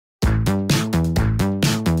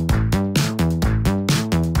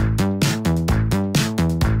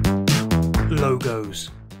Logos.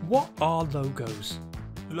 What are logos?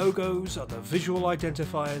 Logos are the visual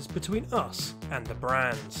identifiers between us and the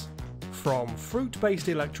brands. From fruit-based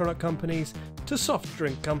electronic companies to soft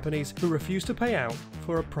drink companies who refuse to pay out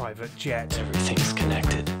for a private jet. Everything's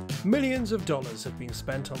connected. Millions of dollars have been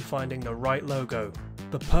spent on finding the right logo,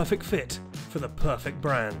 the perfect fit for the perfect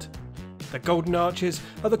brand. The golden arches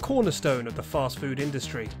are the cornerstone of the fast food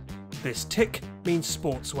industry. This tick means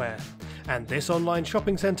sportswear, and this online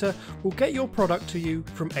shopping centre will get your product to you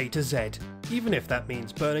from A to Z, even if that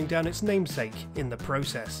means burning down its namesake in the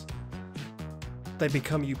process. They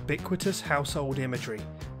become ubiquitous household imagery,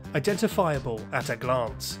 identifiable at a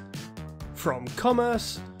glance. From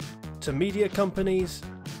commerce, to media companies,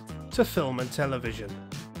 to film and television.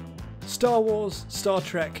 Star Wars, Star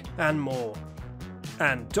Trek and more.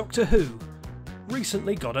 And Doctor Who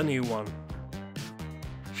recently got a new one.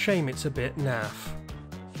 Shame it's a bit naff.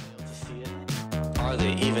 Are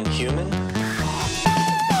they even human?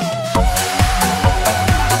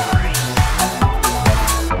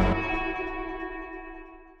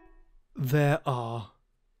 There are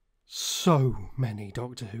so many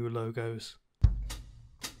Doctor Who logos.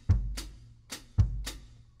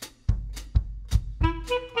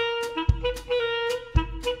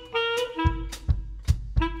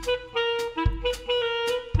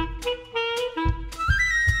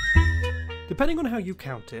 Depending on how you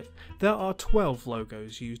count it, there are 12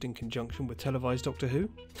 logos used in conjunction with televised Doctor Who,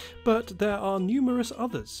 but there are numerous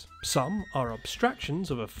others. Some are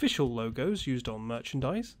abstractions of official logos used on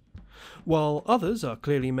merchandise, while others are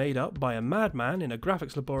clearly made up by a madman in a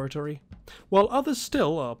graphics laboratory, while others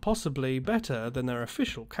still are possibly better than their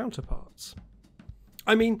official counterparts.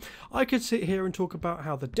 I mean, I could sit here and talk about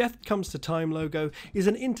how the Death Comes to Time logo is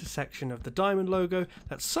an intersection of the Diamond logo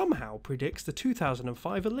that somehow predicts the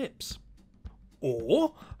 2005 ellipse.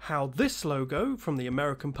 Or how this logo from the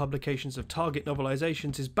American publications of Target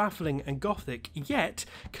Novelizations is baffling and gothic, yet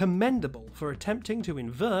commendable for attempting to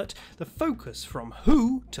invert the focus from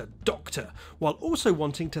Who to Doctor, while also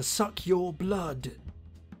wanting to suck your blood.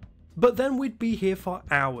 But then we'd be here for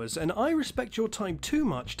hours, and I respect your time too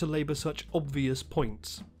much to labour such obvious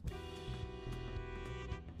points.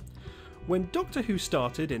 When Doctor Who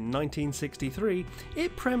started in 1963,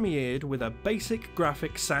 it premiered with a basic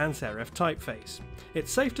graphic sans serif typeface.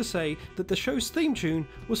 It's safe to say that the show's theme tune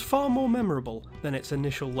was far more memorable than its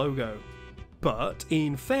initial logo. But,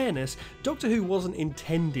 in fairness, Doctor Who wasn't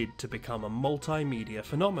intended to become a multimedia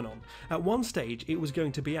phenomenon. At one stage, it was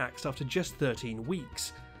going to be axed after just 13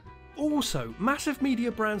 weeks. Also, massive media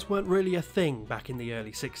brands weren't really a thing back in the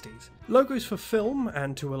early 60s. Logos for film,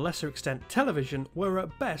 and to a lesser extent television, were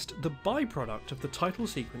at best the byproduct of the title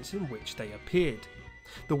sequence in which they appeared.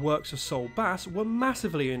 The works of Sol Bass were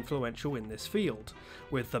massively influential in this field.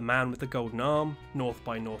 With The Man with the Golden Arm, North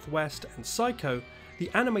by Northwest and Psycho, the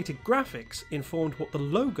animated graphics informed what the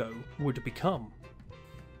logo would become.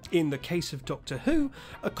 In the case of Doctor Who,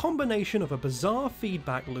 a combination of a bizarre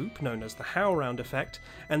feedback loop known as the HowlRound effect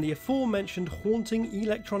and the aforementioned haunting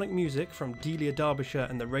electronic music from Delia Derbyshire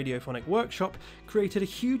and the Radiophonic Workshop created a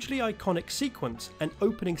hugely iconic sequence and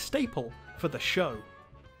opening staple for the show.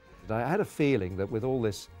 I had a feeling that with all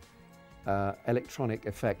this electronic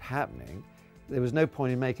effect happening, there was no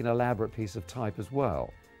point in making an elaborate piece of type as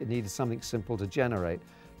well. It needed something simple to generate.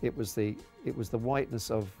 It was the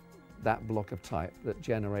whiteness of that block of type that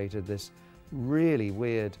generated this really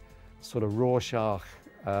weird sort of Rorschach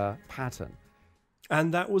pattern.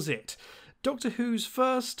 And that was it. Doctor Who's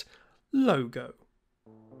first logo.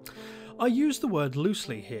 I use the word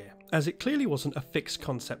loosely here, as it clearly wasn't a fixed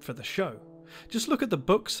concept for the show. Just look at the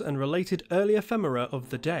books and related early ephemera of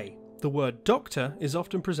the day. The word Doctor is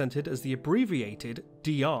often presented as the abbreviated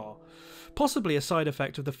DR, possibly a side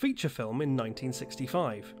effect of the feature film in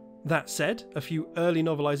 1965. That said, a few early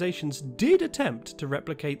novelizations did attempt to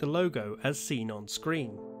replicate the logo as seen on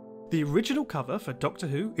screen. The original cover for Doctor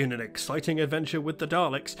Who, In an Exciting Adventure with the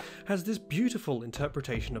Daleks, has this beautiful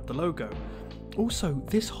interpretation of the logo. Also,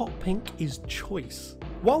 this hot pink is choice.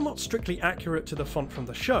 While not strictly accurate to the font from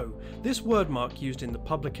the show, this wordmark used in the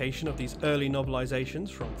publication of these early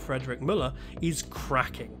novelizations from Frederick Muller is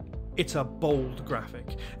cracking. It's a bold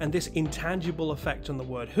graphic, and this intangible effect on the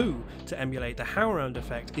word Who to emulate the HowlRound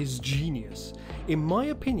effect is genius. In my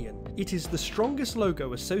opinion, it is the strongest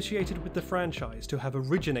logo associated with the franchise to have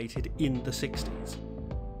originated in the 60s.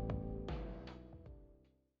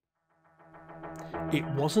 It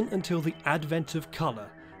wasn't until the advent of colour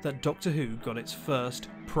that Doctor Who got its first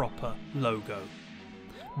proper logo.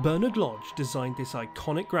 Bernard Lodge designed this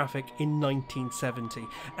iconic graphic in 1970,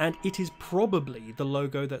 and it is probably the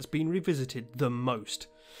logo that's been revisited the most.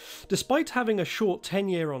 Despite having a short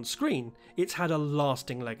tenure on screen, it's had a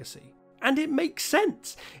lasting legacy. And it makes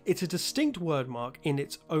sense! It's a distinct wordmark in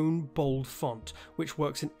its own bold font, which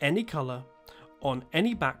works in any colour, on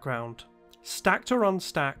any background, stacked or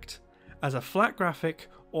unstacked, as a flat graphic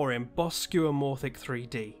or embossed skeuomorphic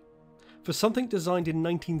 3D. For something designed in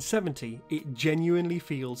 1970, it genuinely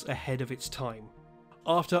feels ahead of its time.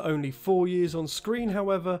 After only 4 years on screen,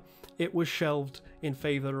 however, it was shelved in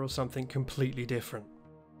favour of something completely different.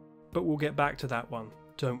 But we'll get back to that one,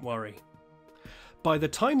 don't worry. By the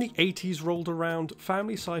time the 80s rolled around,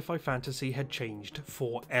 family sci-fi fantasy had changed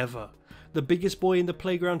forever. The biggest boy in the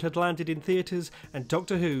playground had landed in theatres, and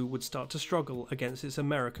Doctor Who would start to struggle against its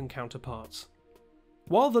American counterparts.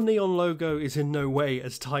 While the neon logo is in no way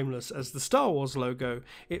as timeless as the Star Wars logo,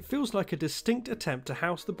 it feels like a distinct attempt to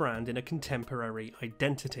house the brand in a contemporary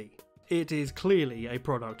identity. It is clearly a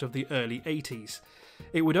product of the early 80s.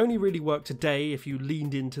 It would only really work today if you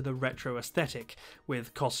leaned into the retro aesthetic,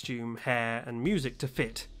 with costume, hair and music to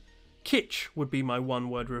fit. Kitsch would be my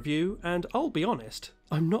one-word review, and I'll be honest,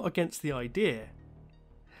 I'm not against the idea.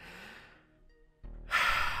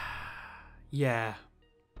 Yeah.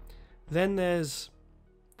 Then there's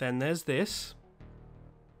this.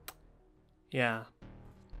 Yeah.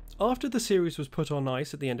 After the series was put on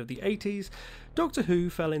ice at the end of the 80s, Doctor Who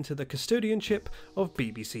fell into the custodianship of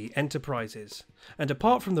BBC Enterprises, and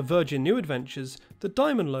apart from the Virgin New Adventures, the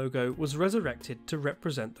diamond logo was resurrected to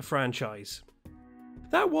represent the franchise.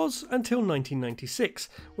 That was until 1996,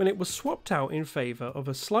 when it was swapped out in favour of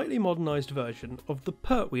a slightly modernised version of the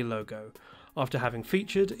Pertwee logo, after having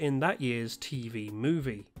featured in that year's TV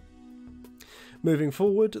movie. Moving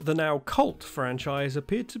forward, the now cult franchise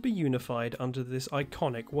appeared to be unified under this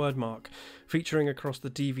iconic wordmark, featuring across the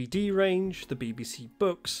DVD range, the BBC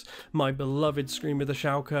books, my beloved Scream of the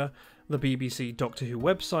Shauker, the BBC Doctor Who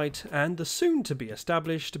website, and the soon-to-be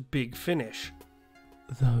established Big Finish.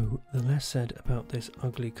 Though the less said about this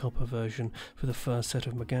ugly copper version for the first set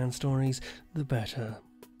of McGann stories, the better.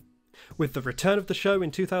 With the return of the show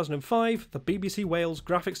in 2005, the BBC Wales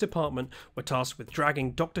graphics department were tasked with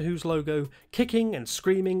dragging Doctor Who's logo, kicking and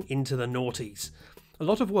screaming into the noughties. A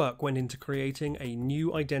lot of work went into creating a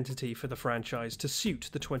new identity for the franchise to suit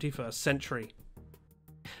the 21st century.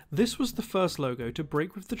 This was the first logo to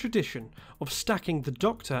break with the tradition of stacking the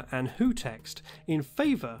Doctor and Who text in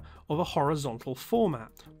favour of a horizontal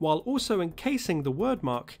format, while also encasing the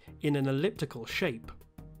wordmark in an elliptical shape.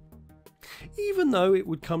 Even though it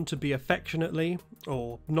would come to be affectionately,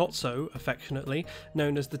 or not so affectionately,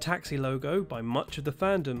 known as the Taxi logo by much of the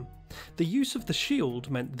fandom, the use of the shield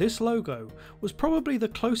meant this logo was probably the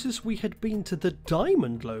closest we had been to the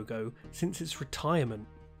Diamond logo since its retirement.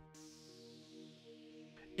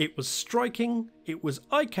 It was striking, it was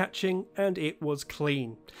eye-catching, and it was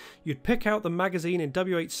clean. You'd pick out the magazine in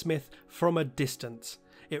W.H. Smith from a distance.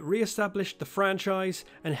 It re-established the franchise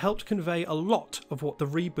and helped convey a lot of what the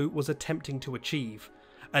reboot was attempting to achieve.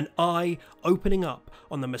 An eye opening up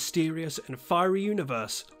on the mysterious and fiery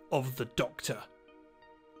universe of the Doctor.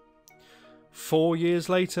 4 years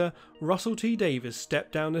later, Russell T Davies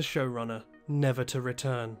stepped down as showrunner, never to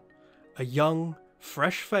return. A young,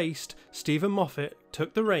 fresh-faced Stephen Moffat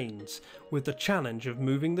took the reins, with the challenge of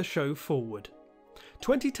moving the show forward.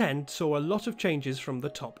 2010 saw a lot of changes from the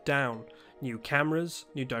top down. New cameras,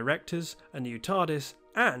 new directors, a new TARDIS,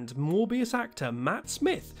 and Morbius actor Matt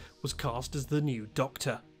Smith was cast as the new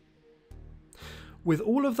Doctor. With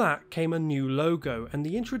all of that came a new logo and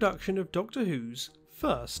the introduction of Doctor Who's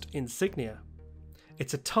first insignia.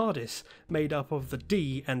 It's a TARDIS made up of the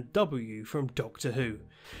D and W from Doctor Who.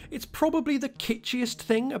 It's probably the kitschiest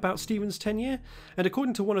thing about Stephen's tenure, and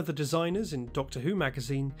according to one of the designers in Doctor Who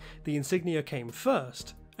magazine, the insignia came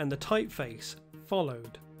first and the typeface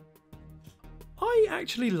followed. I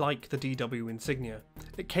actually like the DW insignia.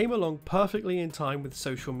 It came along perfectly in time with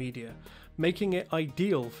social media, making it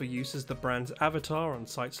ideal for use as the brand's avatar on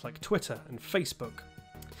sites like Twitter and Facebook.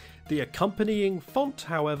 The accompanying font,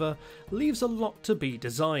 however, leaves a lot to be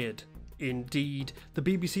desired. Indeed, the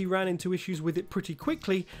BBC ran into issues with it pretty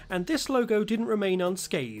quickly, and this logo didn't remain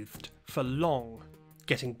unscathed for long,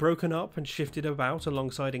 getting broken up and shifted about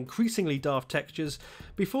alongside increasingly daft textures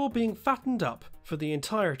before being fattened up for the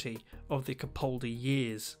entirety of the Capaldi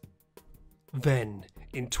years. Then,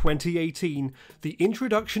 in 2018, the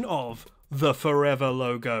introduction of the Forever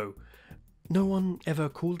logo. No one ever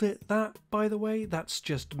called it that, by the way, that's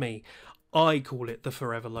just me. I call it the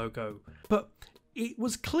Forever logo. But it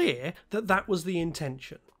was clear that that was the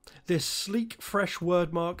intention. This sleek, fresh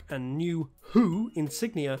wordmark and new Who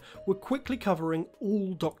insignia were quickly covering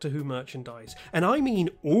all Doctor Who merchandise, and I mean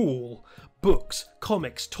all. Books,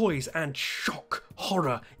 comics, toys, and shock,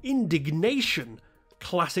 horror, indignation.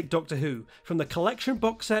 Classic Doctor Who, from the collection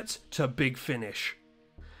box sets to Big Finish.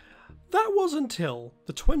 That was until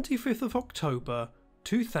the 25th of October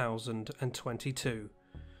 2022,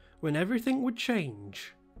 when everything would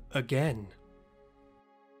change again.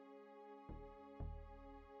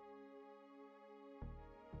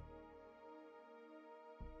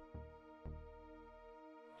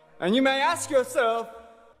 And you may ask yourself,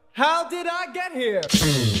 how did I get here?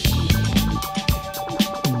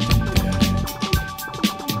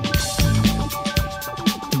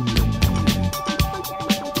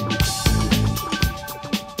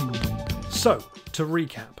 So, to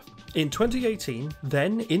recap, in 2018,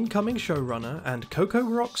 then incoming showrunner and Coco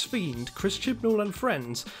Rock's fiend Chris Chibnall and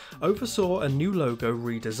friends oversaw a new logo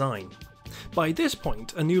redesign. By this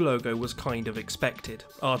point, a new logo was kind of expected.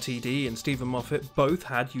 RTD and Stephen Moffat both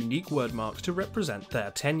had unique wordmarks to represent their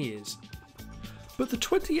 10 years. But the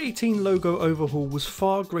 2018 logo overhaul was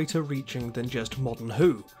far greater reaching than just Modern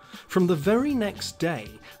Who. From the very next day,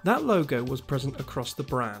 that logo was present across the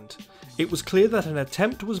brand. It was clear that an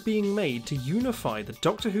attempt was being made to unify the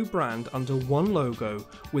Doctor Who brand under one logo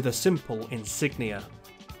with a simple insignia.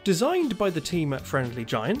 Designed by the team at Friendly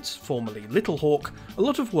Giants, formerly Little Hawk, a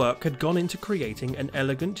lot of work had gone into creating an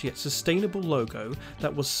elegant yet sustainable logo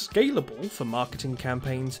that was scalable for marketing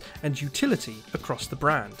campaigns and utility across the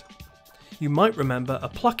brand. You might remember a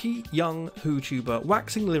plucky, young Who-tuber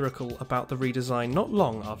waxing lyrical about the redesign not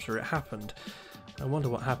long after it happened. I wonder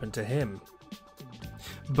what happened to him.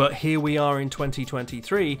 But here we are in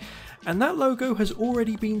 2023, and that logo has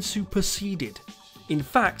already been superseded. In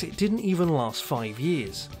fact, it didn't even last 5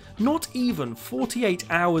 years. Not even 48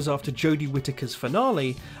 hours after Jodie Whittaker's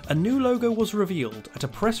finale, a new logo was revealed at a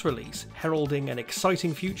press release heralding an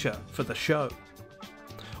exciting future for the show.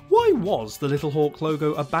 Why was the Little Hawk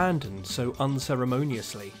logo abandoned so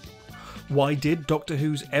unceremoniously? Why did Doctor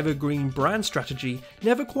Who's evergreen brand strategy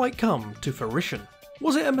never quite come to fruition?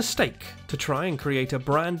 Was it a mistake to try and create a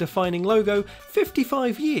brand-defining logo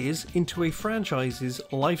 55 years into a franchise's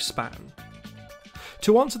lifespan?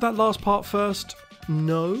 To answer that last part first,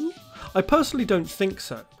 no. I personally don't think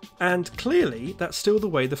so, and clearly that's still the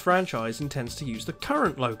way the franchise intends to use the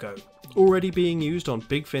current logo, already being used on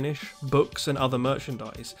Big Finish, books and other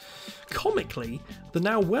merchandise. Comically, the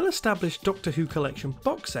now well-established Doctor Who collection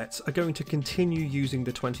box sets are going to continue using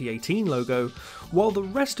the 2018 logo, while the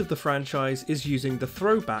rest of the franchise is using the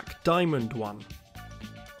throwback diamond one.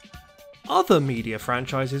 Other media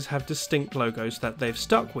franchises have distinct logos that they've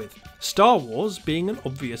stuck with, Star Wars being an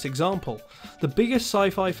obvious example. The biggest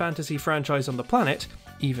sci-fi fantasy franchise on the planet,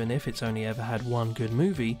 even if it's only ever had one good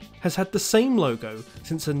movie, has had the same logo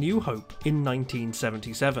since A New Hope in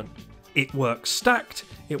 1977. It works stacked,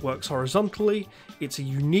 it works horizontally, it's a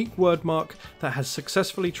unique wordmark that has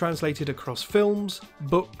successfully translated across films,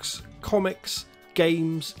 books, comics,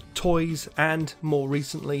 games, toys, and, more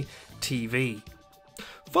recently, TV.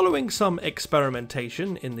 Following some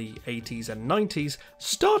experimentation in the 80s and 90s,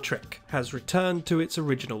 Star Trek has returned to its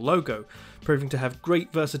original logo, proving to have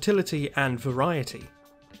great versatility and variety.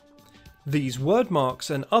 These wordmarks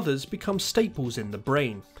and others become staples in the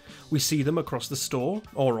brain. We see them across the store,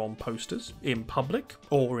 or on posters, in public,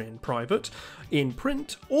 or in private, in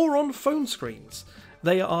print, or on phone screens.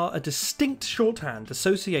 They are a distinct shorthand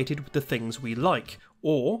associated with the things we like,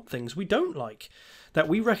 or things we don't like, that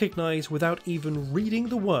we recognise without even reading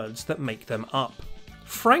the words that make them up.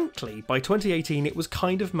 Frankly, by 2018 it was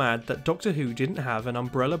kind of mad that Doctor Who didn't have an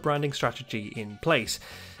umbrella branding strategy in place,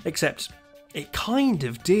 except it kind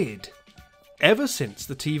of did. Ever since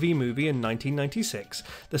the TV movie in 1996,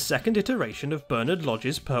 the second iteration of Bernard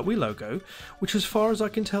Lodge's Pertwee logo, which as far as I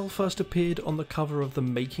can tell first appeared on the cover of The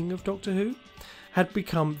Making of Doctor Who, had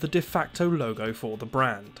become the de facto logo for the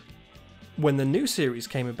brand. When the new series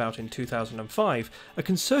came about in 2005, a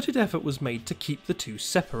concerted effort was made to keep the two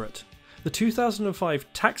separate. The 2005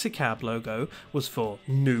 Taxicab logo was for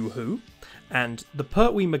New Who, and the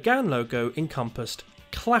Pertwee McGann logo encompassed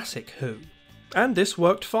Classic Who. And this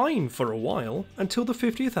worked fine for a while, until the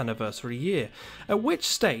 50th anniversary year, at which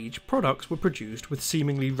stage products were produced with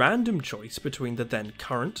seemingly random choice between the then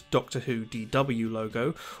current Doctor Who DW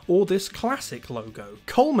logo or this classic logo,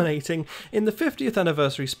 culminating in the 50th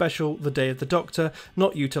anniversary special The Day of the Doctor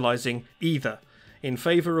not utilising either, in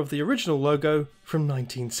favour of the original logo from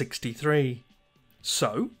 1963.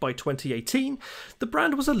 So, by 2018, the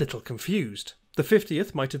brand was a little confused. The The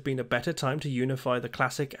 50th might have been a better time to unify the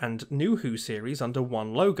classic and new Who series under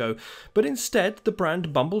one logo, but instead the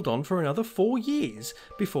brand bumbled on for another 4 years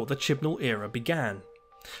before the Chibnall era began.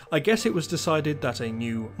 I guess it was decided that a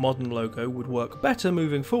new, modern logo would work better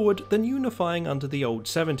moving forward than unifying under the old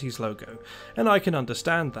 70s logo, and I can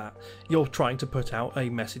understand that. You're trying to put out a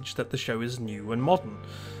message that the show is new and modern.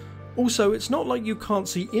 Also, it's not like you can't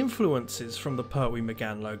see influences from the Pertwee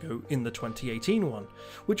McGann logo in the 2018 one,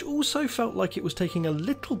 which also felt like it was taking a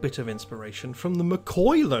little bit of inspiration from the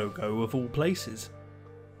McCoy logo of all places.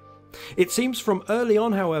 It seems from early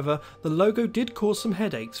on, however, the logo did cause some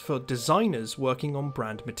headaches for designers working on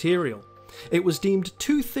brand material. It was deemed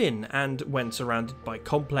too thin and, when surrounded by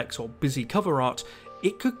complex or busy cover art,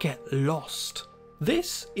 it could get lost.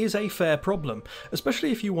 This is a fair problem,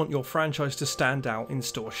 especially if you want your franchise to stand out in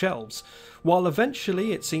store shelves. While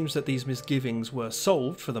eventually it seems that these misgivings were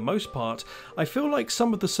solved for the most part, I feel like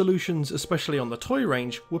some of the solutions, especially on the toy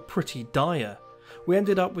range, were pretty dire. We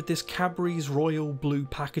ended up with this Cadbury's royal blue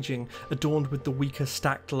packaging adorned with the weaker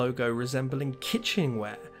stacked logo resembling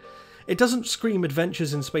kitchenware. It doesn't scream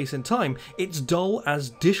adventures in space and time, it's dull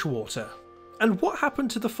as dishwater. And what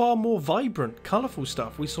happened to the far more vibrant, colourful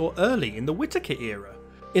stuff we saw early in the Whittaker era?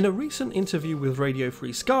 In a recent interview with Radio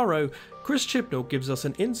Free Skaro, Chris Chibnall gives us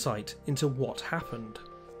an insight into what happened.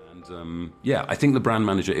 And yeah, I think the brand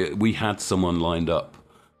manager, we had someone lined up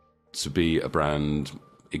to be a brand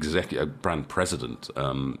executive, a brand president,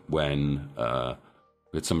 when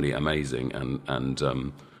we had somebody amazing,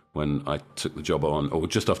 and when I took the job on, or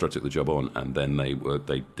just after I took the job on, and then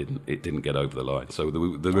it didn't get over the line. So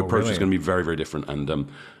the approach was going to be very, very different, and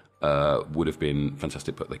would have been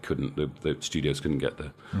fantastic, but they couldn't. The studios couldn't get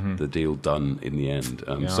the deal done in the end.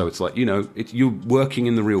 So it's like, you're working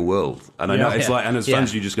in the real world, and I know it's like, and as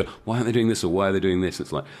fans you just go, why aren't they doing this, or why are they doing this?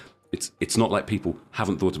 It's like, it's not like people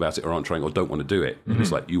haven't thought about it or aren't trying or don't want to do it.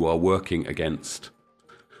 It's like you are working against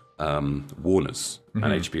Warner's and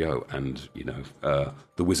HBO and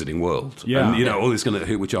the Wizarding World, and all this kind of,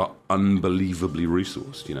 which are unbelievably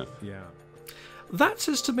resourced. That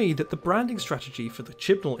says to me that the branding strategy for the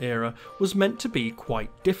Chibnall era was meant to be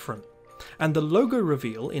quite different, and the logo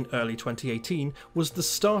reveal in early 2018 was the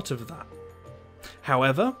start of that.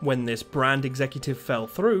 However, when this brand executive fell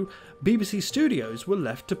through, BBC Studios were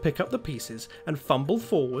left to pick up the pieces and fumble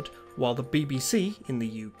forward, while the BBC in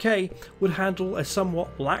the UK would handle a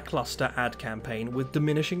somewhat lacklustre ad campaign with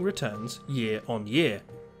diminishing returns year on year.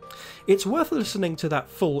 It's worth listening to that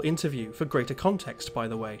full interview for greater context, by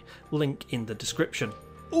the way, link in the description.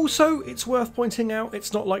 Also, it's worth pointing out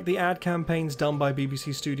it's not like the ad campaigns done by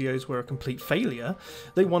BBC Studios were a complete failure.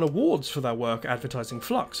 They won awards for their work advertising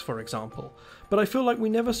Flux, for example, but I feel like we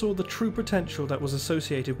never saw the true potential that was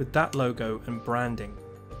associated with that logo and branding.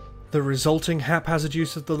 The resulting haphazard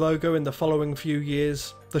use of the logo in the following few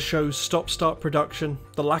years, the show's stop-start production,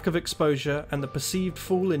 the lack of exposure, and the perceived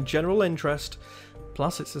fall in general interest,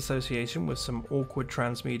 plus its association with some awkward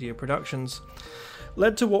transmedia productions,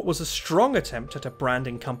 led to what was a strong attempt at a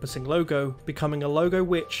brand-encompassing logo becoming a logo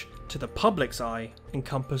which, to the public's eye,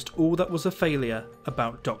 encompassed all that was a failure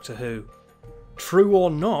about Doctor Who. True or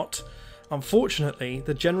not, unfortunately,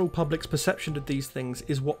 the general public's perception of these things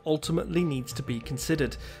is what ultimately needs to be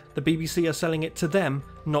considered. The BBC are selling it to them,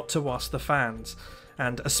 not to us, the fans.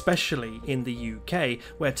 And especially in the UK,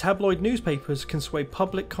 where tabloid newspapers can sway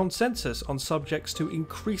public consensus on subjects to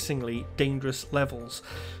increasingly dangerous levels.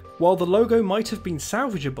 While the logo might have been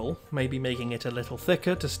salvageable, maybe making it a little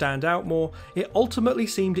thicker to stand out more, it ultimately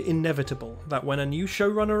seemed inevitable that when a new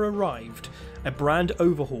showrunner arrived, a brand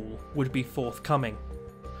overhaul would be forthcoming.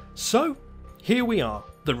 So, here we are,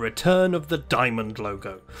 the return of the diamond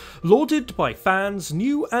logo, lauded by fans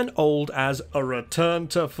new and old as a return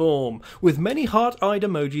to form, with many heart-eyed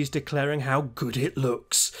emojis declaring how good it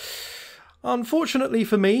looks. Unfortunately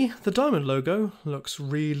for me, the diamond logo looks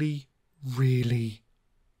really, really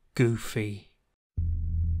goofy.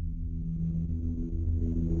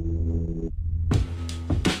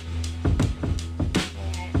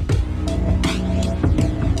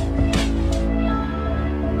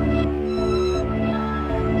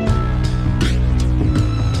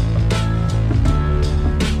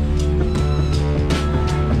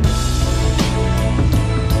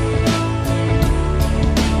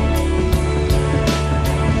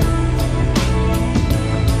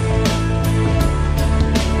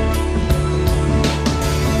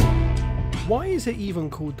 Why is it even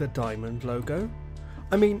called the diamond logo?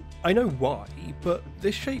 I mean, I know why, but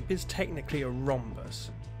this shape is technically a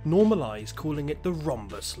rhombus. Normalise calling it the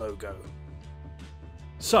rhombus logo.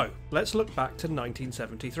 So, let's look back to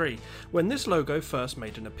 1973, when this logo first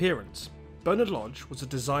made an appearance. Bernard Lodge was a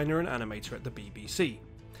designer and animator at the BBC.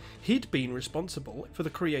 He'd been responsible for the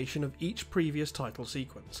creation of each previous title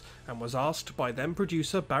sequence, and was asked by then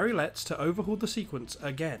producer Barry Letts to overhaul the sequence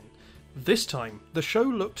again. This time, the show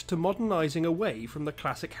looked to modernising away from the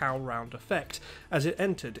classic HowlRound effect as it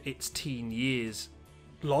entered its teen years.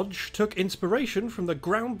 Lodge took inspiration from the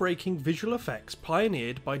groundbreaking visual effects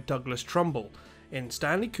pioneered by Douglas Trumbull in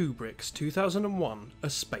Stanley Kubrick's 2001 A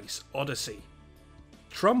Space Odyssey.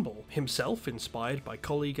 Trumbull, himself inspired by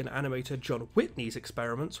colleague and animator John Whitney's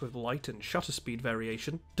experiments with light and shutter speed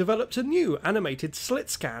variation, developed a new animated slit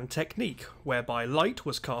scan technique whereby light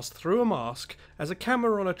was cast through a mask as a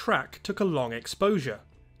camera on a track took a long exposure.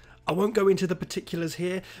 I won't go into the particulars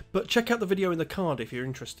here, but check out the video in the card if you're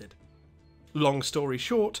interested. Long story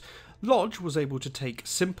short, Lodge was able to take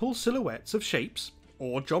simple silhouettes of shapes,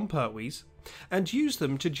 or John Pertwee's, and use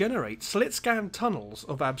them to generate slit scan tunnels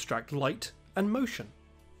of abstract light and motion.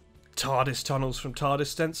 TARDIS tunnels from TARDIS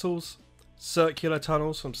stencils, circular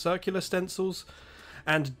tunnels from circular stencils,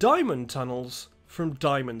 and diamond tunnels from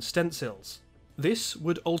diamond stencils. This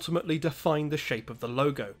would ultimately define the shape of the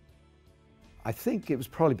logo. I think it was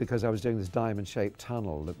probably because I was doing this diamond-shaped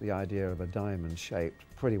tunnel that the idea of a diamond-shaped,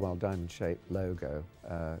 pretty well diamond-shaped logo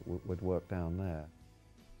would work down there.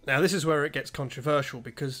 Now this is where it gets controversial,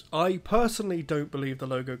 because I personally don't believe the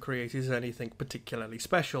logo created is anything particularly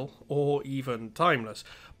special or even timeless,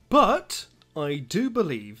 but I do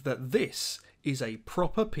believe that this is a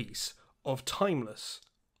proper piece of timeless,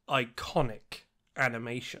 iconic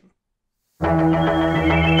animation.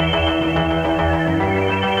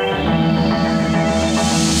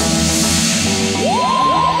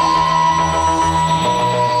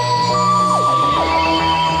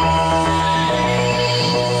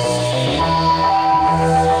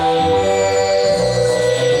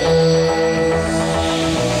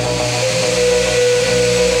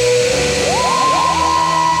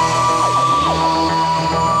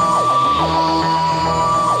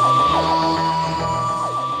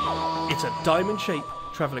 Diamond shape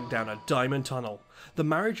travelling down a diamond tunnel. The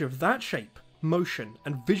marriage of that shape, motion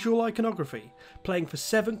and visual iconography playing for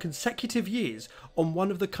 7 consecutive years on one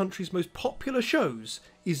of the country's most popular shows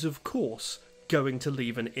is of course going to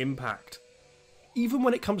leave an impact. Even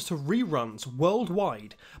when it comes to reruns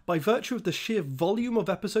worldwide, by virtue of the sheer volume of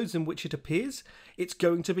episodes in which it appears, it's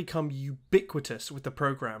going to become ubiquitous with the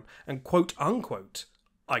programme and quote unquote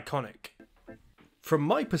iconic. From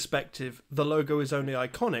my perspective, the logo is only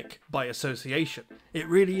iconic by association. It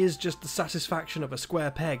really is just the satisfaction of a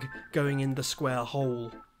square peg going in the square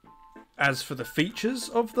hole. As for the features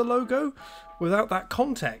of the logo, without that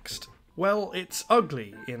context, well, it's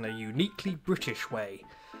ugly in a uniquely British way.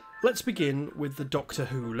 Let's begin with the Doctor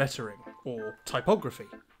Who lettering, or typography.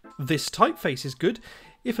 This typeface is good,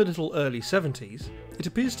 if a little early 70s. It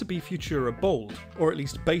appears to be Futura bold, or at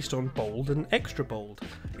least based on bold and extra bold.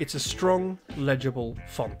 It's a strong, legible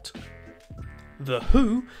font. The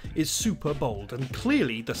Who is super bold and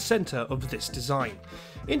clearly the centre of this design.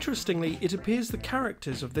 Interestingly, it appears the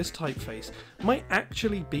characters of this typeface might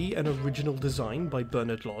actually be an original design by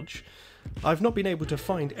Bernard Lodge. I've not been able to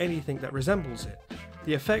find anything that resembles it.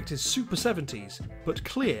 The effect is super 70s, but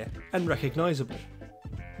clear and recognisable.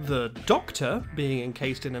 The Doctor, being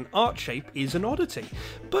encased in an art shape, is an oddity,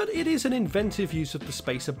 but it is an inventive use of the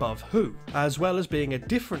space above Who, as well as being a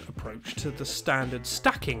different approach to the standard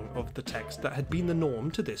stacking of the text that had been the norm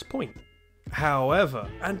to this point. However,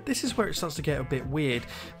 and this is where it starts to get a bit weird,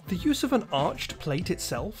 the use of an arched plate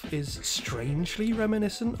itself is strangely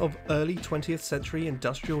reminiscent of early 20th century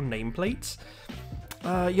industrial nameplates.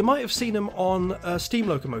 You might have seen them on a steam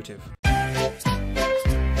locomotive.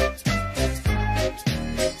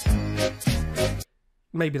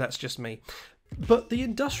 Maybe that's just me. But the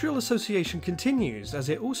industrial association continues, as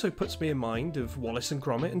it also puts me in mind of Wallace and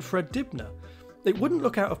Gromit and Fred Dibner. It wouldn't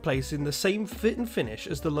look out of place in the same fit and finish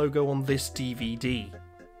as the logo on this DVD.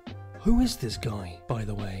 Who is this guy, by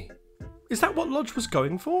the way? Is that what Lodge was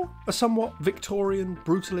going for? A somewhat Victorian,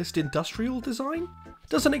 brutalist industrial design?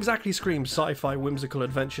 Doesn't exactly scream sci-fi whimsical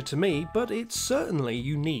adventure to me, but it's certainly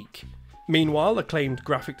unique. Meanwhile, acclaimed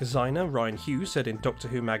graphic designer Ryan Hughes said in Doctor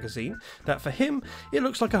Who magazine that for him, it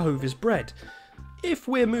looks like a Hovis bread. If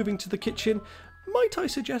we're moving to the kitchen, might I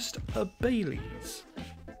suggest a Bailey's?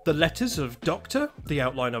 The letters of Doctor, the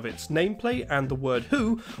outline of its nameplate, and the word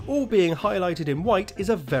Who all being highlighted in white is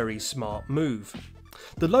a very smart move.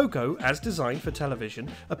 The logo, as designed for television,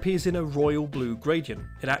 appears in a royal blue gradient.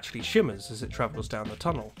 It actually shimmers as it travels down the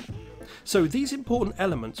tunnel. So these important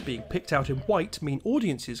elements being picked out in white mean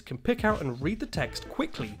audiences can pick out and read the text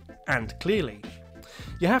quickly and clearly.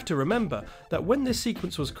 You have to remember that when this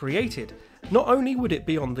sequence was created, Not only would it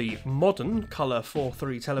be on the modern colour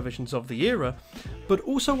 4:3 televisions of the era, but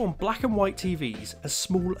also on black and white TVs as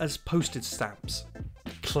small as postage stamps.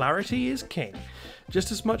 Clarity is king,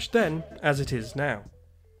 just as much then as it is now.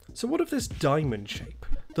 So what of this diamond shape?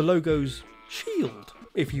 The logo's shield,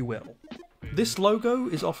 if you will. This logo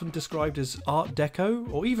is often described as Art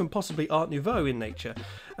Deco, or even possibly Art Nouveau in nature,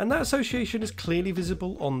 and that association is clearly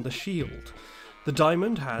visible on the shield. The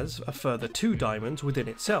diamond has a further 2 diamonds within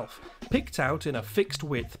itself, picked out in a fixed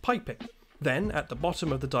width piping. Then, at the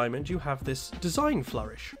bottom of the diamond, you have this design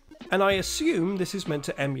flourish. And I assume this is meant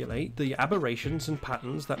to emulate the aberrations and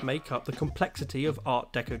patterns that make up the complexity of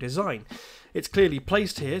Art Deco design. It's clearly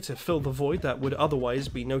placed here to fill the void that would otherwise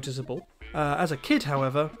be noticeable. As a kid,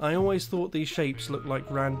 however, I always thought these shapes looked like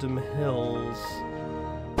random hills.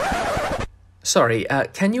 Sorry,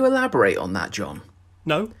 can you elaborate on that, John?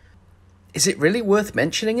 No? Is it really worth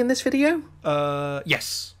mentioning in this video?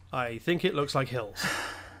 Yes. I think it looks like hills.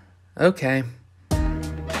 Okay.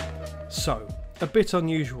 So, a bit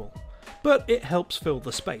unusual, but it helps fill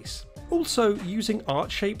the space. Also, using art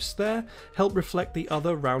shapes there help reflect the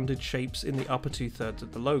other rounded shapes in the upper 2/3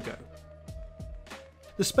 of the logo.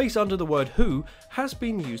 The space under the word Who has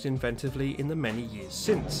been used inventively in the many years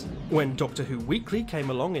since. When Doctor Who Weekly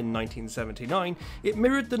came along in 1979, it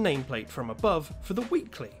mirrored the nameplate from above for the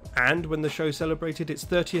weekly, and when the show celebrated its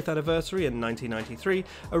 30th anniversary in 1993,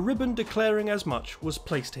 a ribbon declaring as much was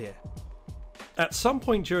placed here. At some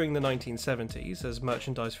point during the 1970s, as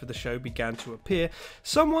merchandise for the show began to appear,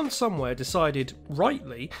 someone somewhere decided,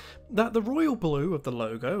 rightly, that the royal blue of the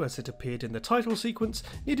logo, as it appeared in the title sequence,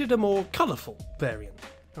 needed a more colourful variant.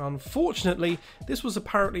 Unfortunately, this was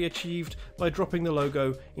apparently achieved by dropping the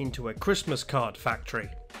logo into a Christmas card factory.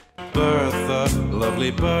 Bertha,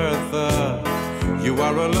 lovely Bertha, you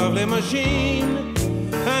are a lovely machine,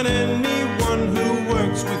 and anyone who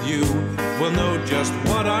works with you will know just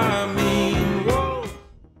what I mean. Whoa.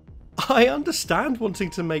 I understand wanting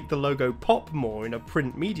to make the logo pop more in a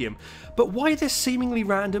print medium, but why this seemingly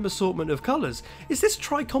random assortment of colours? Is this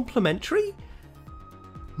tri-complementary?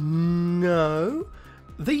 No.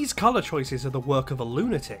 These colour choices are the work of a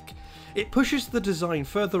lunatic. It pushes the design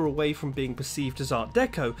further away from being perceived as Art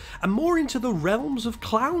Deco and more into the realms of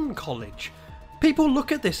clown college. People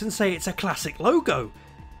look at this and say it's a classic logo.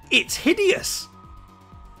 It's hideous!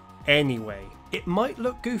 Anyway, it might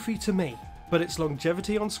look goofy to me, but its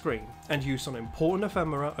longevity on screen and use on important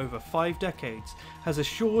ephemera over 5 decades has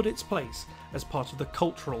assured its place as part of the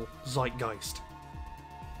cultural zeitgeist.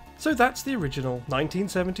 So that's the original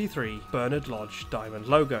 1973 Bernard Lodge diamond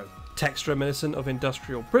logo. Text reminiscent of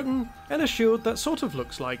industrial Britain and a shield that sort of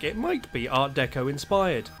looks like it might be Art Deco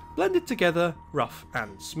inspired, blended together rough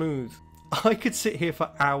and smooth. I could sit here for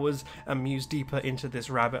hours and muse deeper into this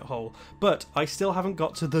rabbit hole, but I still haven't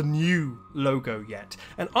got to the new logo yet,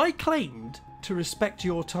 and I claimed to respect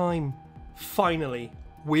your time. Finally,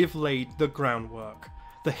 we've laid the groundwork.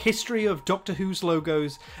 The history of Doctor Who's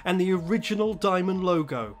logos and the original diamond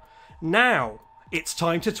logo. Now, it's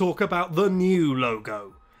time to talk about the new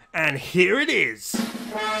logo. And here it is!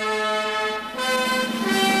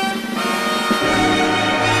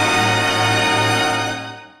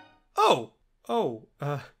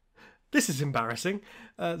 This is embarrassing.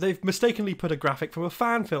 They've mistakenly put a graphic from a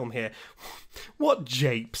fan film here. What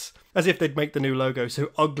japes! As if they'd make the new logo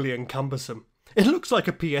so ugly and cumbersome. It looks like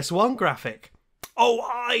a PS1 graphic. Oh,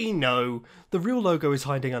 I know! The real logo is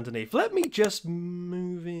hiding underneath. Let me just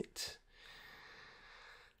move it.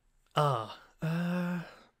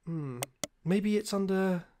 Maybe it's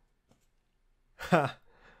under...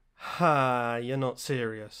 Ha, you're not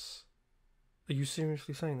serious. Are you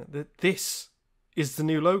seriously saying that? This is the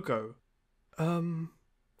new logo? Oh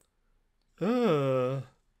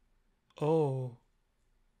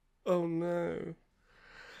no.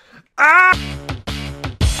 Ah!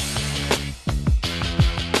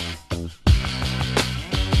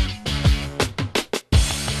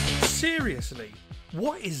 Seriously,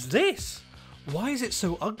 what is this? Why is it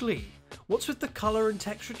so ugly? What's with the colour and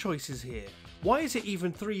texture choices here? Why is it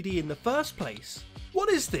even 3D in the first place? What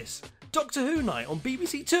is this? Doctor Who night on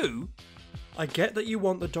BBC Two? I get that you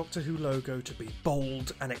want the Doctor Who logo to be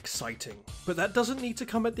bold and exciting, but that doesn't need to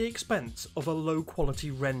come at the expense of a low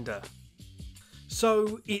quality render.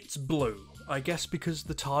 So it's blue, I guess because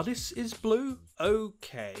the TARDIS is blue?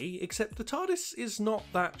 Okay, except the TARDIS is not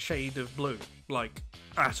that shade of blue, like,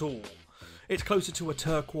 at all. It's closer to a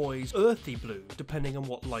turquoise, earthy blue, depending on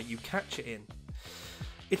what light you catch it in.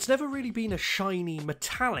 It's never really been a shiny,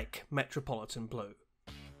 metallic Metropolitan blue.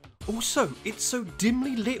 Also, it's so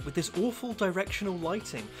dimly lit with this awful directional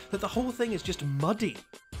lighting that the whole thing is just muddy.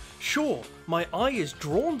 Sure, my eye is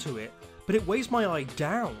drawn to it, but it weighs my eye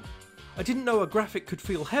down. I didn't know a graphic could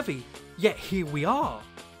feel heavy, yet here we are.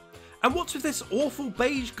 And what's with this awful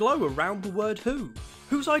beige glow around the word Who?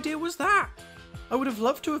 Whose idea was that? I would have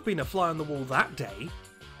loved to have been a fly on the wall that day.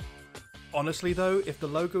 Honestly though, if the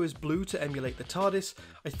logo is blue to emulate the TARDIS,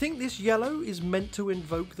 I think this yellow is meant to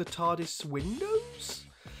invoke the TARDIS windows?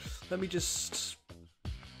 Let me just...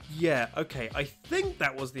 Yeah, okay, I think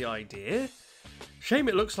that was the idea. Shame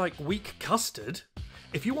it looks like weak custard.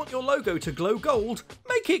 If you want your logo to glow gold,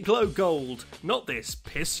 make it glow gold, not this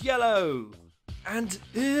piss yellow. And,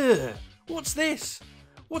 what's this?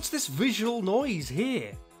 What's this visual noise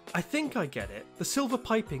here? I think I get it. The silver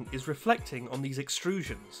piping is reflecting on these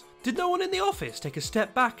extrusions. Did no one in the office take a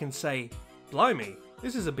step back and say, blimey,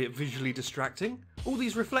 this is a bit visually distracting? All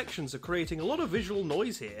these reflections are creating a lot of visual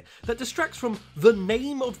noise here that distracts from the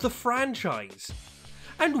name of the franchise.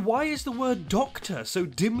 And why is the word Doctor so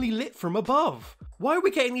dimly lit from above? Why are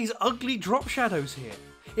we getting these ugly drop shadows here?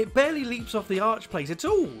 It barely leaps off the archplate at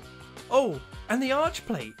all. Oh, and the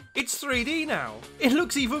archplate, it's 3D now. It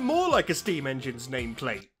looks even more like a steam engine's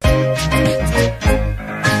nameplate.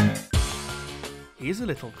 Here's a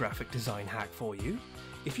little graphic design hack for you.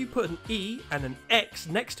 If you put an E and an X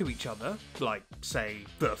next to each other, like, say,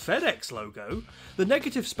 the FedEx logo, the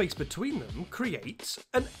negative space between them creates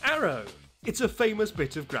an arrow. It's a famous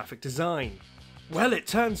bit of graphic design. Well, it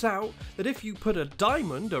turns out that if you put a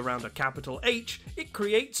diamond around a capital H, it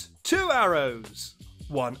creates two arrows.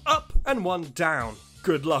 One up and one down.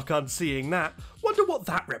 Good luck unseeing that. Wonder what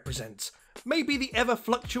that represents. Maybe the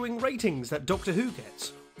ever-fluctuating ratings that Doctor Who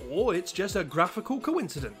gets. Or it's just a graphical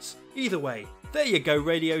coincidence. Either way, there you go,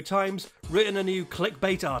 Radio Times, written a new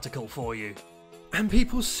clickbait article for you. And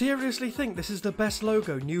people seriously think this is the best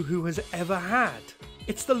logo New Who has ever had.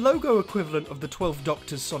 It's the logo equivalent of the 12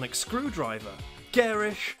 Doctors sonic screwdriver.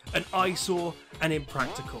 Garish, an eyesore, and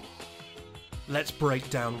impractical. Let's break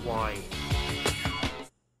down why.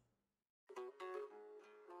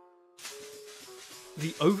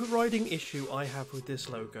 The overriding issue I have with this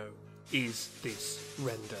logo is this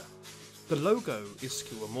render. The logo is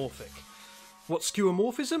skeuomorphic. What's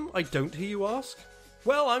skeuomorphism, I don't hear you ask?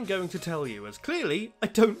 Well, I'm going to tell you, as clearly I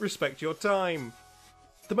don't respect your time.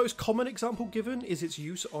 The most common example given is its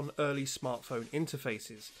use on early smartphone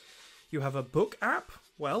interfaces. You have a book app?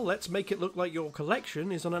 Well, let's make it look like your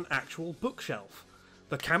collection is on an actual bookshelf.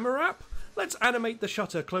 The camera app? Let's animate the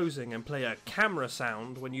shutter closing and play a camera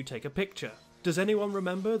sound when you take a picture. Does anyone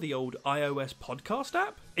remember the old iOS podcast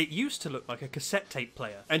app? It used to look like a cassette tape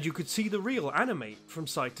player, and you could see the reel animate from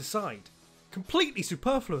side to side. Completely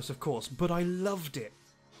superfluous, of course, but I loved it.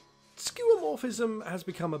 Skeuomorphism has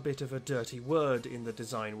become a bit of a dirty word in the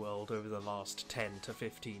design world over the last 10 to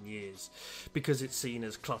 15 years, because it's seen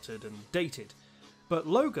as cluttered and dated. But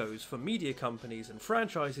logos for media companies and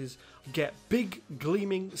franchises get big,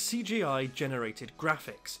 gleaming, CGI-generated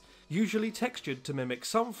graphics, usually textured to mimic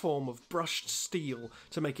some form of brushed steel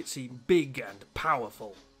to make it seem big and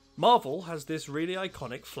powerful. Marvel has this really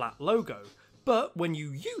iconic flat logo, but when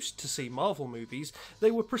you used to see Marvel movies,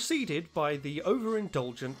 they were preceded by the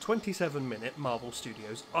overindulgent 27-minute Marvel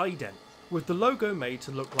Studios ident, with the logo made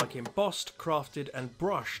to look like embossed, crafted and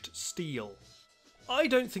brushed steel. I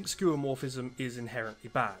don't think skeuomorphism is inherently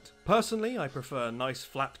bad. Personally, I prefer nice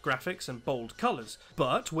flat graphics and bold colours,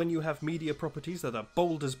 but when you have media properties that are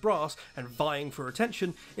bold as brass and vying for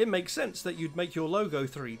attention, it makes sense that you'd make your logo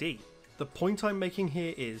 3D. The point I'm making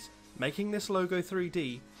here is, making this logo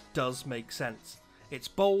 3D does make sense. It's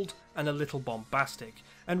bold and a little bombastic,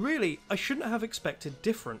 and really, I shouldn't have expected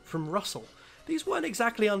different from Russell. These weren't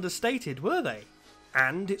exactly understated, were they?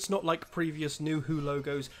 And it's not like previous New Who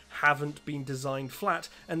logos haven't been designed flat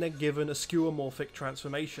and then given a skeuomorphic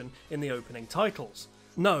transformation in the opening titles.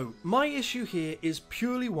 No, my issue here is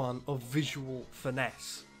purely one of visual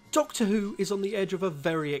finesse. Doctor Who is on the edge of a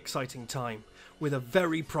very exciting time, with a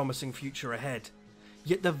very promising future ahead.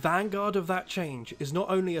 Yet the vanguard of that change is not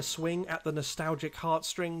only a swing at the nostalgic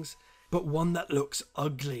heartstrings, but one that looks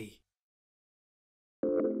ugly.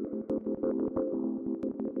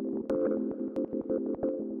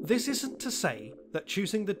 This isn't to say that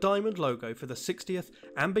choosing the diamond logo for the 60th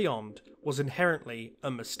and beyond was inherently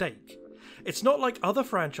a mistake. It's not like other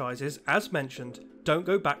franchises, as mentioned, don't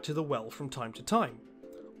go back to the well from time to time.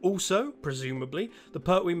 Also, presumably, the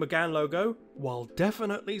Pertwee McGann logo, while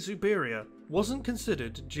definitely superior, wasn't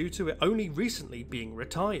considered due to it only recently being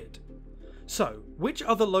retired. So, which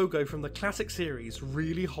other logo from the classic series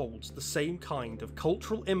really holds the same kind of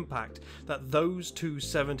cultural impact that those two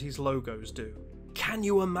 70s logos do? Can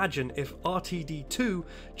you imagine if RTD2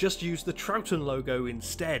 just used the Troughton logo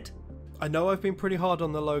instead? I know I've been pretty hard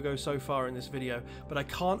on the logo so far in this video, but I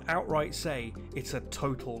can't outright say it's a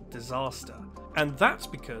total disaster. And that's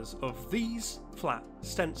because of these flat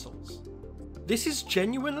stencils. This is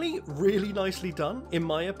genuinely really nicely done, in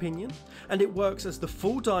my opinion, and it works as the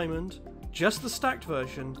full diamond, just the stacked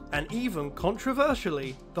version, and even,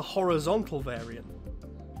 controversially, the horizontal variant.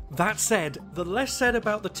 That said, the less said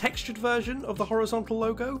about the textured version of the horizontal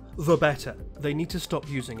logo, the better. They need to stop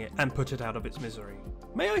using it and put it out of its misery.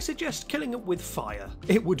 May I suggest killing it with fire?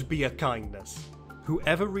 It would be a kindness.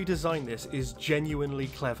 Whoever redesigned this is genuinely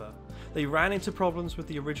clever. They ran into problems with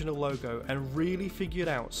the original logo and really figured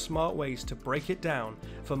out smart ways to break it down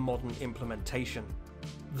for modern implementation.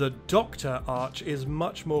 The Doctor arch is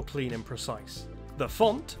much more clean and precise. The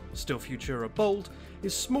font, still Futura bold,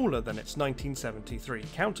 is smaller than its 1973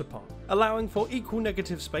 counterpart, allowing for equal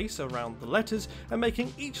negative space around the letters and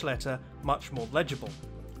making each letter much more legible.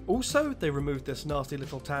 Also, they removed this nasty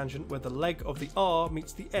little tangent where the leg of the R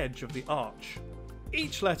meets the edge of the arch.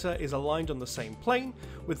 Each letter is aligned on the same plane,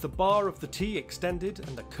 with the bar of the T extended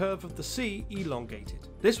and the curve of the C elongated.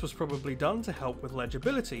 This was probably done to help with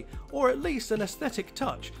legibility, or at least an aesthetic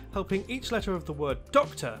touch, helping each letter of the word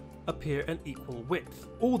Doctor appear an equal width.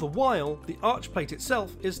 All the while, the arch plate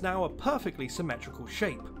itself is now a perfectly symmetrical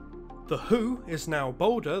shape. The Who is now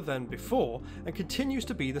bolder than before and continues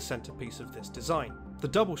to be the centerpiece of this design. The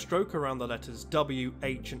double stroke around the letters W,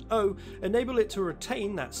 H and O enable it to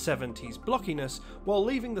retain that 70s blockiness while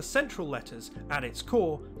leaving the central letters at its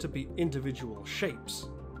core to be individual shapes.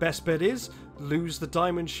 Best bet is, lose the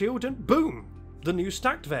diamond shield and boom! The new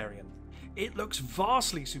stacked variant. It looks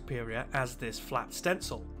vastly superior as this flat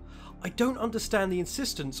stencil. I don't understand the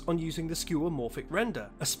insistence on using the skeuomorphic render,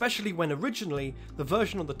 especially when originally the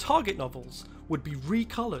version on the Target novels would be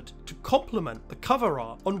recoloured to complement the cover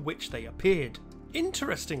art on which they appeared.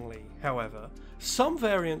 Interestingly, however, some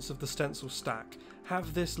variants of the stencil stack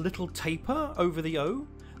have this little taper over the O,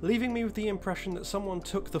 leaving me with the impression that someone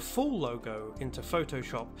took the full logo into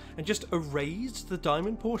Photoshop and just erased the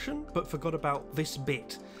diamond portion but forgot about this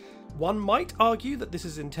bit. One might argue that this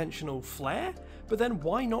is intentional flair, but then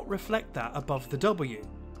why not reflect that above the W?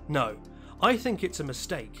 No, I think it's a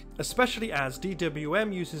mistake, especially as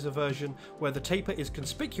DWM uses a version where the taper is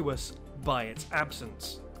conspicuous by its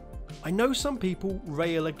absence. I know some people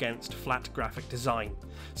rail against flat graphic design.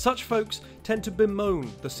 Such folks tend to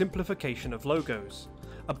bemoan the simplification of logos.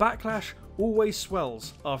 A backlash always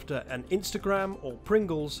swells after an Instagram or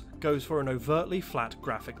Pringles goes for an overtly flat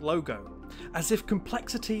graphic logo, as if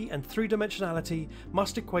complexity and three-dimensionality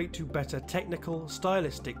must equate to better technical,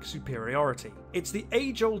 stylistic superiority. It's the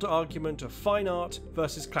age-old argument of fine art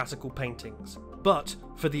versus classical paintings, but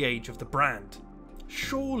for the age of the brand.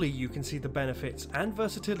 Surely you can see the benefits and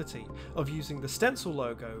versatility of using the stencil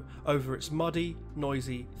logo over its muddy,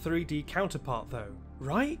 noisy 3D counterpart though,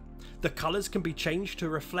 right? The colours can be changed to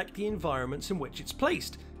reflect the environments in which it's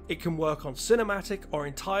placed. It can work on cinematic or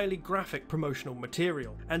entirely graphic promotional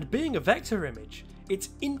material, and being a vector image, it's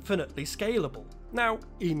infinitely scalable. Now,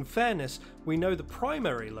 in fairness, we know the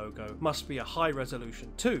primary logo must be a high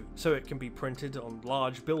resolution too, so it can be printed on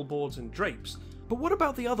large billboards and drapes. But what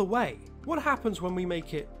about the other way? What happens when we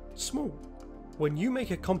make it small? When you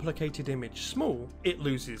make a complicated image small, it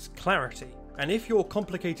loses clarity. And if your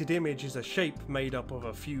complicated image is a shape made up of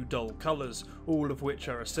a few dull colours, all of which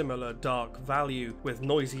are a similar dark value with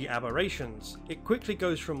noisy aberrations, it quickly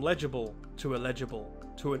goes from legible to illegible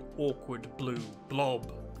to an awkward blue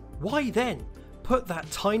blob. Why then put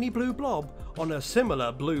that tiny blue blob on a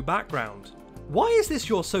similar blue background? Why is this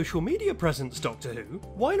your social media presence, Doctor Who?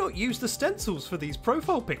 Why not use the stencils for these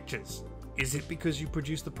profile pictures? Is it because you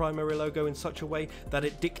produced the primary logo in such a way that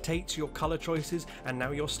it dictates your colour choices and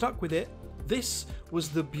now you're stuck with it? This was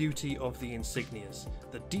the beauty of the insignias.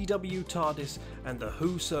 The DW TARDIS and the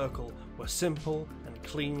Who Circle were simple and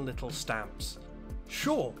clean little stamps.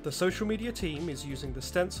 Sure, the social media team is using the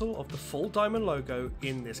stencil of the full diamond logo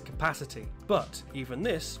in this capacity, but even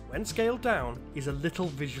this, when scaled down, is a little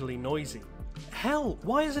visually noisy. Hell,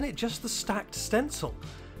 why isn't it just the stacked stencil?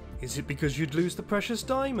 Is it because you'd lose the precious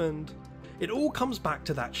diamond? It all comes back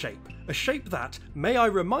to that shape, a shape that, may I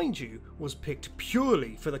remind you, was picked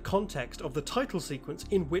purely for the context of the title sequence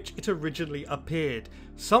in which it originally appeared,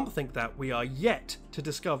 something that we are yet to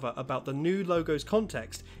discover about the new logo's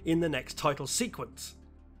context in the next title sequence.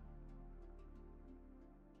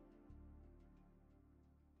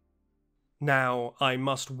 Now, I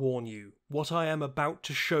must warn you, what I am about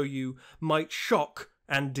to show you might shock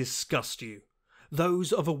and disgust you.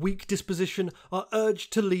 Those of a weak disposition are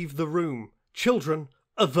urged to leave the room. Children,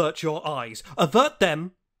 avert your eyes. Avert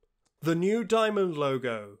them! The new diamond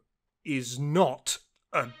logo is not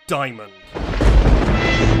a diamond.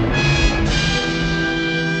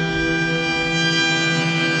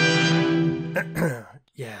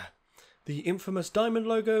 Yeah, the infamous diamond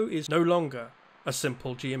logo is no longer a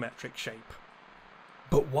simple geometric shape.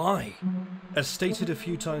 But why? As stated a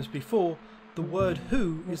few times before, the word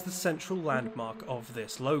 "who" is the central landmark of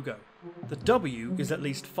this logo. The W is at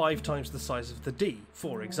least 5 times the size of the D,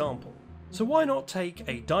 for example. So why not take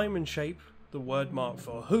a diamond shape, the word mark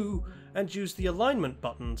for "who", and use the alignment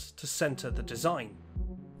buttons to centre the design?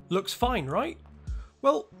 Looks fine, right?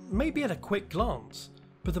 Well, maybe at a quick glance,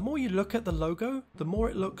 but the more you look at the logo, the more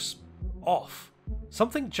it looks off.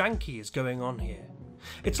 Something janky is going on here.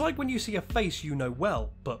 It's like when you see a face you know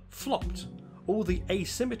well, but flopped. All the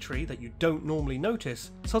asymmetry that you don't normally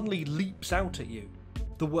notice suddenly leaps out at you.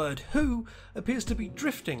 The word "who" appears to be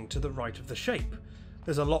drifting to the right of the shape.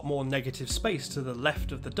 There's a lot more negative space to the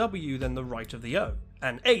left of the W than the right of the O.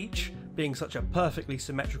 And H, being such a perfectly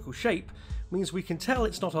symmetrical shape, means we can tell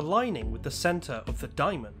it's not aligning with the centre of the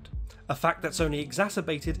diamond. A fact that's only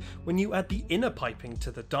exacerbated when you add the inner piping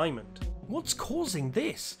to the diamond. What's causing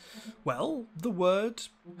this? Well, the word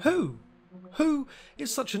 "who". "Who"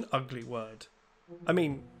 is such an ugly word. I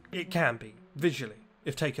mean, it can be, visually,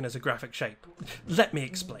 if taken as a graphic shape. Let me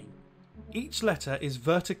explain. Each letter is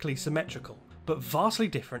vertically symmetrical, but vastly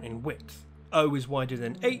different in width. O is wider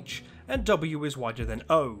than H, and W is wider than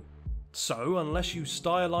O. So, unless you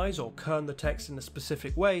stylize or kern the text in a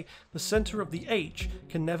specific way, the centre of the H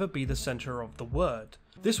can never be the centre of the word.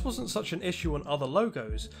 This wasn't such an issue on other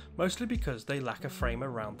logos, mostly because they lack a frame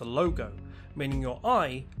around the logo, meaning your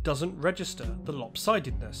eye doesn't register the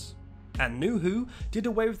lopsidedness. And New did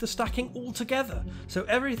away with the stacking altogether, so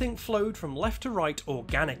everything flowed from left to right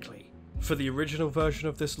organically. For the original version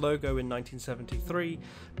of this logo in 1973,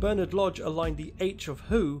 Bernard Lodge aligned the H of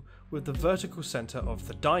 "who" with the vertical centre of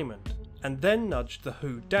the diamond, and then nudged the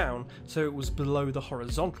 "who" down so it was below the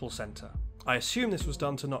horizontal centre. I assume this was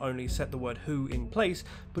done to not only set the word "who" in place,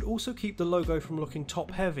 but also keep the logo from looking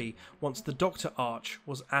top-heavy once the Doctor arch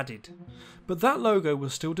was added. But that logo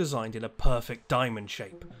was still designed in a perfect diamond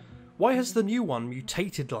shape. Why has the new one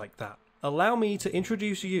mutated like that? Allow me to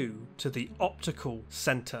introduce you to the optical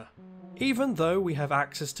centre. Even though we have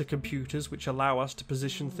access to computers which allow us to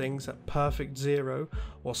position things at perfect zero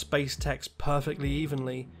or space text perfectly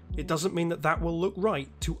evenly, it doesn't mean that that will look right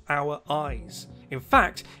to our eyes. In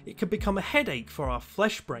fact, it can become a headache for our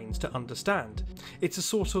flesh brains to understand. It's a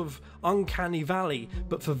sort of uncanny valley,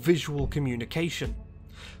 but for visual communication.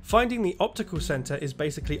 Finding the optical centre is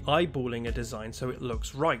basically eyeballing a design so it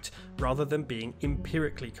looks right, rather than being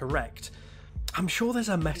empirically correct. I'm sure there's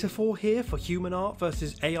a metaphor here for human art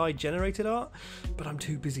versus AI generated art, but I'm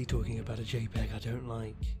too busy talking about a JPEG I don't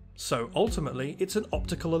like. So ultimately, it's an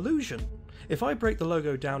optical illusion. If I break the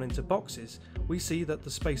logo down into boxes, we see that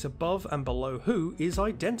the space above and below "who" is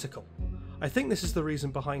identical. I think this is the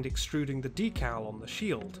reason behind extruding the decal on the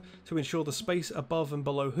shield, to ensure the space above and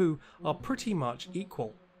below "who" are pretty much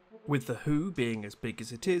equal. With the "who" being as big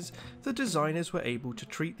as it is, the designers were able to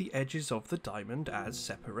treat the edges of the diamond as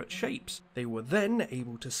separate shapes. They were then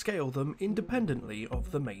able to scale them independently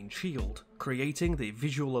of the main shield, creating the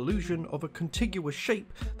visual illusion of a contiguous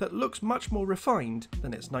shape that looks much more refined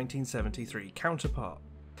than its 1973 counterpart.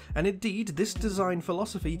 And indeed, this design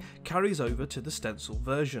philosophy carries over to the stencil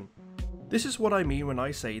version. This is what I mean when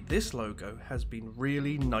I say this logo has been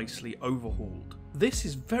really nicely overhauled. This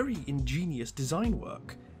is very ingenious design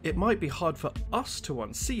work. It might be hard for us to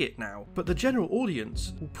unsee it now, but the general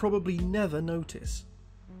audience will probably never notice.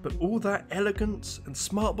 But all that elegance and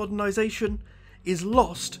smart modernisation is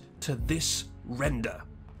lost to this render.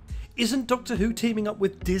 Isn't Doctor Who teaming up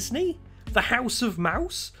with Disney? The House of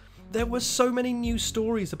Mouse? There were so many news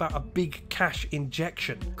stories about a big cash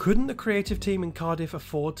injection. Couldn't the creative team in Cardiff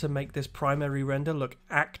afford to make this primary render look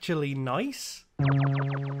actually nice?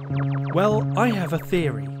 Well, I have a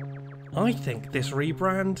theory. I think this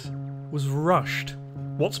rebrand was rushed.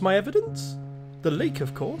 What's my evidence? The leak,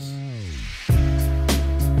 of course.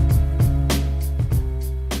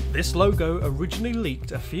 This logo originally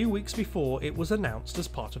leaked a few weeks before it was announced as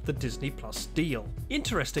part of the Disney Plus deal.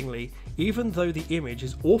 Interestingly, even though the image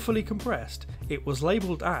is awfully compressed, it was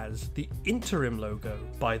labelled as the interim logo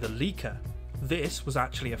by the leaker. This was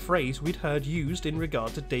actually a phrase we'd heard used in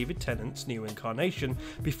regard to David Tennant's new incarnation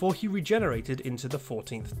before he regenerated into the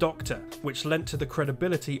 14th Doctor, which lent to the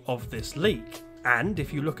credibility of this leak. And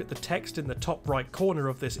if you look at the text in the top right corner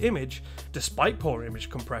of this image, despite poor image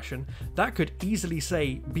compression, that could easily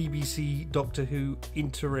say BBC Doctor Who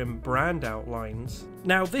interim brand outlines.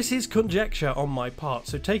 Now this is conjecture on my part,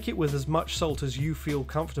 so take it with as much salt as you feel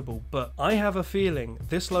comfortable, but I have a feeling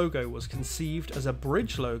this logo was conceived as a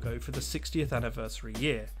bridge logo for the 60th anniversary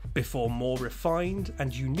year, before more refined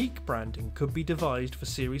and unique branding could be devised for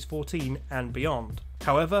Series 14 and beyond.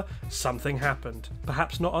 However, something happened,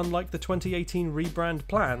 perhaps not unlike the 2018 rebrand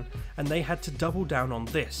plan, and they had to double down on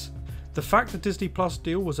this. The fact the Disney Plus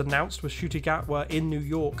deal was announced with Ncuti Gatwa in New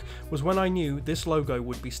York was when I knew this logo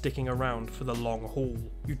would be sticking around for the long haul.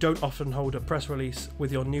 You don't often hold a press release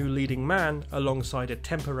with your new leading man alongside a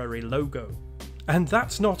temporary logo. And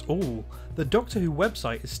that's not all. The Doctor Who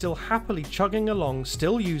website is still happily chugging along,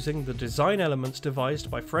 still using the design elements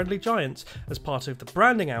devised by Friendly Giants as part of the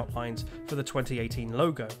branding outlines for the 2018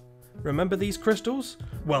 logo. Remember these crystals?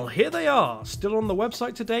 Well, here they are, still on the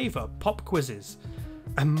website today for pop quizzes.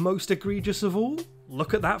 And most egregious of all,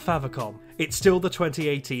 look at that favicon. It's still the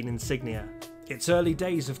 2018 insignia. It's early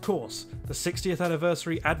days, of course. The 60th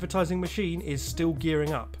anniversary advertising machine is still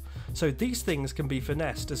gearing up, so these things can be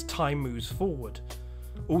finessed as time moves forward.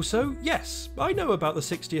 Also, yes, I know about the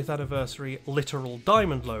 60th anniversary literal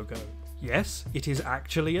diamond logo. Yes, it is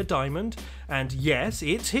actually a diamond, and yes,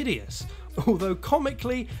 it's hideous. Although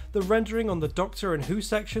comically, the rendering on the Doctor and Who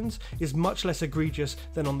sections is much less egregious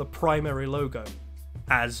than on the primary logo.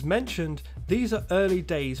 As mentioned, these are early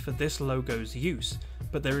days for this logo's use,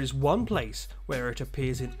 but there is one place where it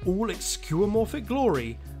appears in all its skeuomorphic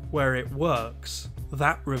glory where it works.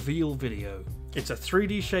 That reveal video. It's a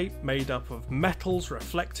 3D shape made up of metals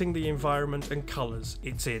reflecting the environment and colours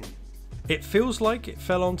it's in. It feels like it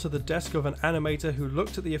fell onto the desk of an animator who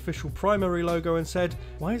looked at the official primary logo and said,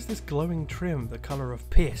 "Why is this glowing trim the colour of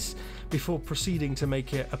piss?" before proceeding to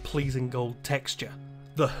make it a pleasing gold texture.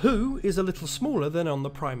 The Who is a little smaller than on the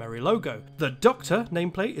primary logo. The Doctor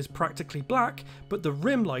nameplate is practically black, but the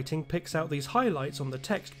rim lighting picks out these highlights on the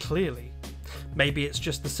text clearly. Maybe it's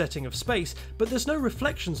just the setting of space, but there's no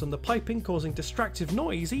reflections on the piping causing distractive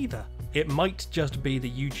noise either. It might just be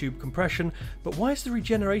the YouTube compression, but why is the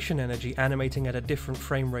regeneration energy animating at a different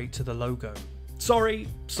frame rate to the logo? Sorry,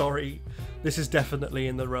 this is definitely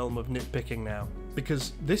in the realm of nitpicking now,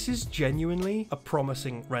 because this is genuinely a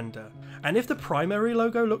promising render. And if the primary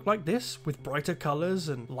logo looked like this, with brighter colours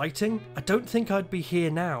and lighting, I don't think I'd be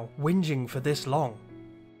here now, whinging for this long.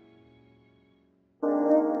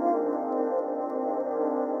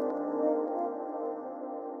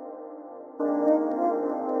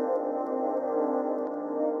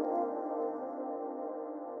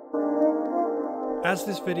 As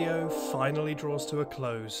this video finally draws to a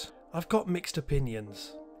close, I've got mixed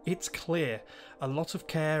opinions. It's clear a lot of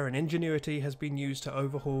care and ingenuity has been used to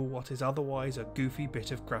overhaul what is otherwise a goofy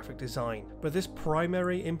bit of graphic design, but this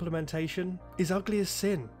primary implementation is ugly as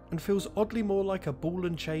sin and feels oddly more like a ball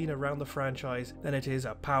and chain around the franchise than it is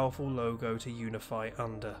a powerful logo to unify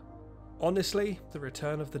under. Honestly, the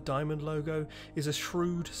return of the diamond logo is a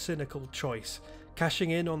shrewd, cynical choice,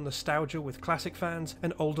 cashing in on nostalgia with classic fans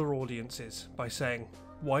and older audiences by saying,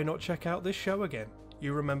 why not check out this show again?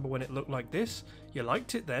 You remember when it looked like this? You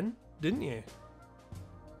liked it then, didn't you?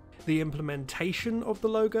 The implementation of the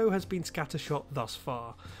logo has been scattershot thus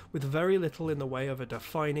far, with very little in the way of a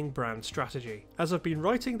defining brand strategy. As I've been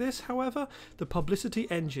writing this, however, the publicity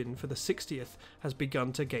engine for the 60th has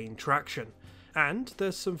begun to gain traction, and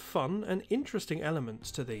there's some fun and interesting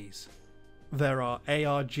elements to these. There are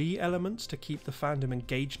ARG elements to keep the fandom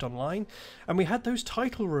engaged online, and we had those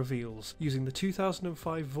title reveals using the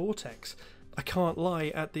 2005 Vortex. I can't lie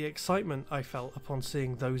at the excitement I felt upon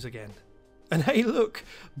seeing those again. And hey look,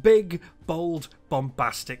 big, bold,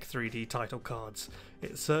 bombastic 3D title cards.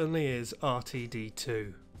 It certainly is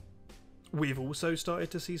RTD2. We've also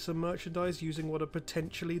started to see some merchandise using what are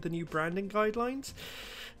potentially the new branding guidelines.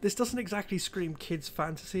 This doesn't exactly scream kids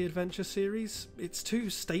fantasy adventure series, it's too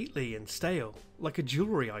stately and stale, like a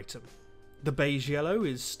jewellery item. The beige yellow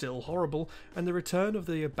is still horrible, and the return of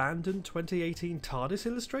the abandoned 2018 TARDIS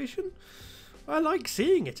illustration? I like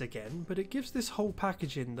seeing it again, but it gives this whole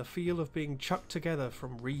packaging the feel of being chucked together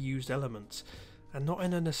from reused elements, and not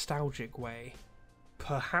in a nostalgic way.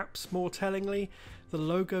 Perhaps more tellingly, the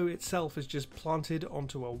logo itself is just planted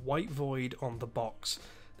onto a white void on the box.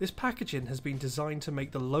 This packaging has been designed to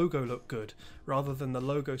make the logo look good, rather than the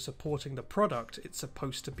logo supporting the product it's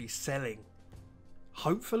supposed to be selling.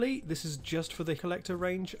 Hopefully this is just for the collector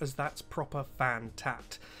range, as that's proper fan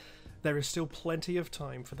tat. There is still plenty of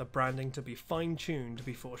time for the branding to be fine-tuned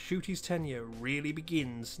before Ncuti's tenure really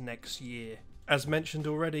begins next year. As mentioned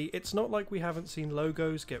already, it's not like we haven't seen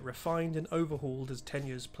logos get refined and overhauled as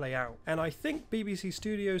tenures play out, and I think BBC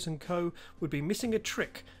Studios and co would be missing a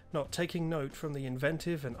trick not taking note from the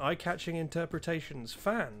inventive and eye-catching interpretations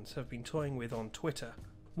fans have been toying with on Twitter.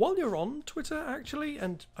 While you're on Twitter actually,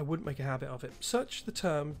 and I wouldn't make a habit of it, search the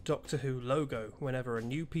term Doctor Who logo whenever a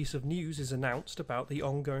new piece of news is announced about the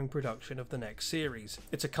ongoing production of the next series.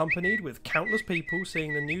 It's accompanied with countless people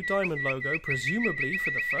seeing the new Diamond logo presumably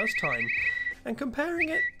for the first time and comparing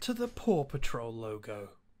it to the Paw Patrol logo.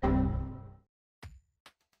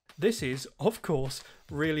 This is, of course,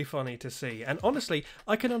 really funny to see, and honestly,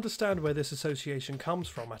 I can understand where this association comes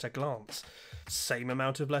from at a glance. Same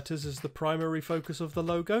amount of letters as the primary focus of the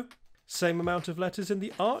logo, same amount of letters in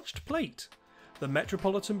the arched plate. The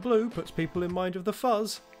Metropolitan blue puts people in mind of the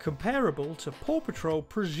fuzz, comparable to Paw Patrol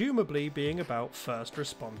presumably being about first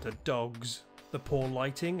responder dogs. The poor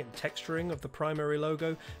lighting and texturing of the primary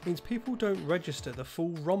logo means people don't register the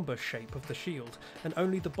full rhombus shape of the shield, and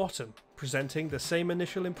only the bottom, presenting the same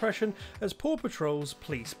initial impression as Paw Patrol's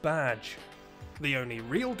police badge. The only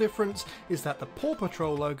real difference is that the Paw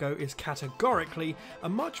Patrol logo is categorically a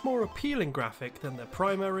much more appealing graphic than the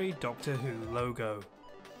primary Doctor Who logo.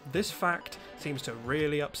 This fact seems to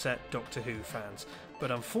really upset Doctor Who fans,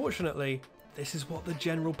 but unfortunately, this is what the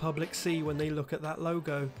general public see when they look at that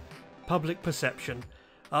logo. Public perception.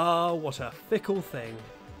 Ah, what a fickle thing.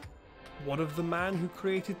 What of the man who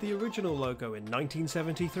created the original logo in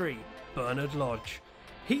 1973, Bernard Lodge?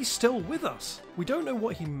 He's still with us. We don't know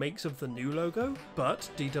what he makes of the new logo, but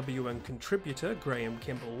DWN contributor Graham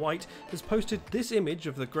Kimball White has posted this image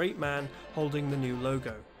of the great man holding the new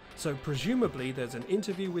logo. So presumably there's an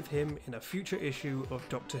interview with him in a future issue of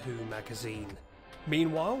Doctor Who magazine.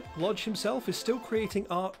 Meanwhile, Lodge himself is still creating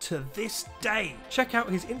art to this day. Check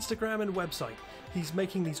out his Instagram and website. He's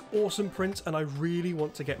making these awesome prints and I really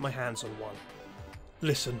want to get my hands on one.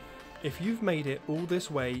 Listen, if you've made it all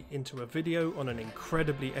this way into a video on an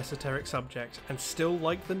incredibly esoteric subject and still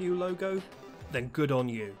like the new logo, then good on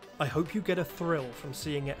you. I hope you get a thrill from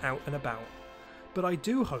seeing it out and about. But I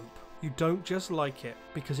do hope you don't just like it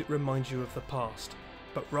because it reminds you of the past,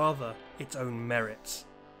 but rather its own merits.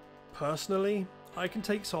 Personally, I can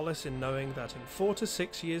take solace in knowing that in 4 to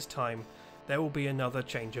 6 years' time, there will be another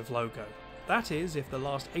change of logo. That is, if the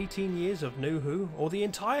last 18 years of New Who, or the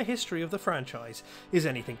entire history of the franchise, is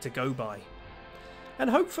anything to go by. And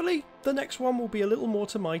hopefully, the next one will be a little more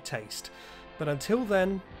to my taste. But until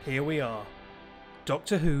then, here we are.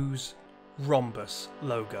 Doctor Who's Rhombus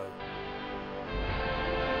logo.